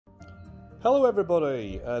Hello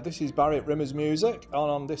everybody, this is Barry at Rimmer's Music, and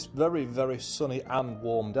on this very sunny and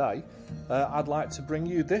warm day I'd like to bring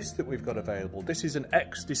you this that we've got available. This is an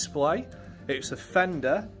X display. It's a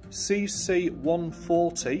Fender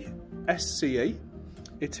CC140SCE.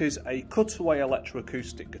 It is a cutaway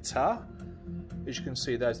electroacoustic guitar. As you can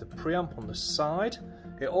see, there's the preamp on the side.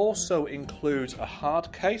 It also includes a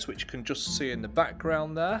hard case, which you can just see in the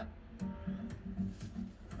background there.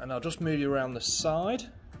 And I'll just move you around the side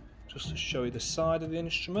just to show you the side of the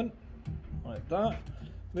instrument, like that.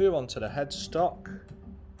 Move on to the headstock,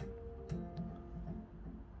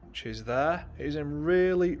 which is there. It is in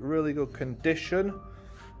really good condition.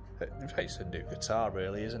 It's a new guitar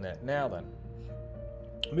really, isn't it? Now then,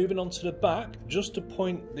 moving on to the back, just to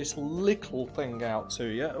point this little thing out to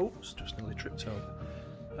you. Oops, just nearly tripped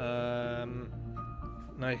over.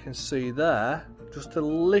 Now you can see there, just a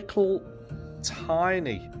little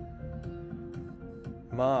tiny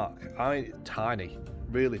mark. I mean, tiny,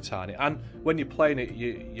 really tiny. And when you're playing it,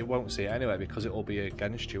 you won't see it anyway because it will be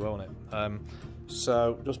against you, won't it?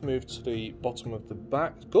 So just move to the bottom of the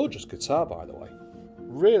back. Gorgeous guitar, by the way.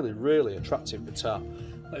 Really attractive guitar.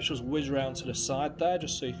 Let's just whiz around to the side there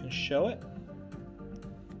just so you can show it.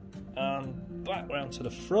 And back round to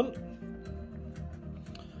the front.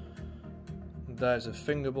 There's a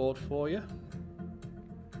fingerboard for you.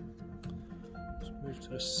 Let's move to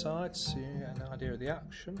the side so you get an idea of the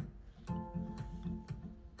action.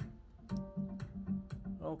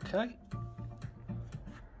 Okay.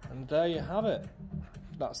 And there you have it.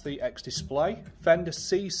 That's the X display. Fender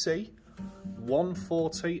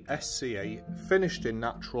CC140SCE, finished in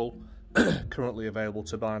natural, currently available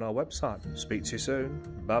to buy on our website. Speak to you soon.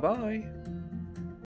 Bye bye.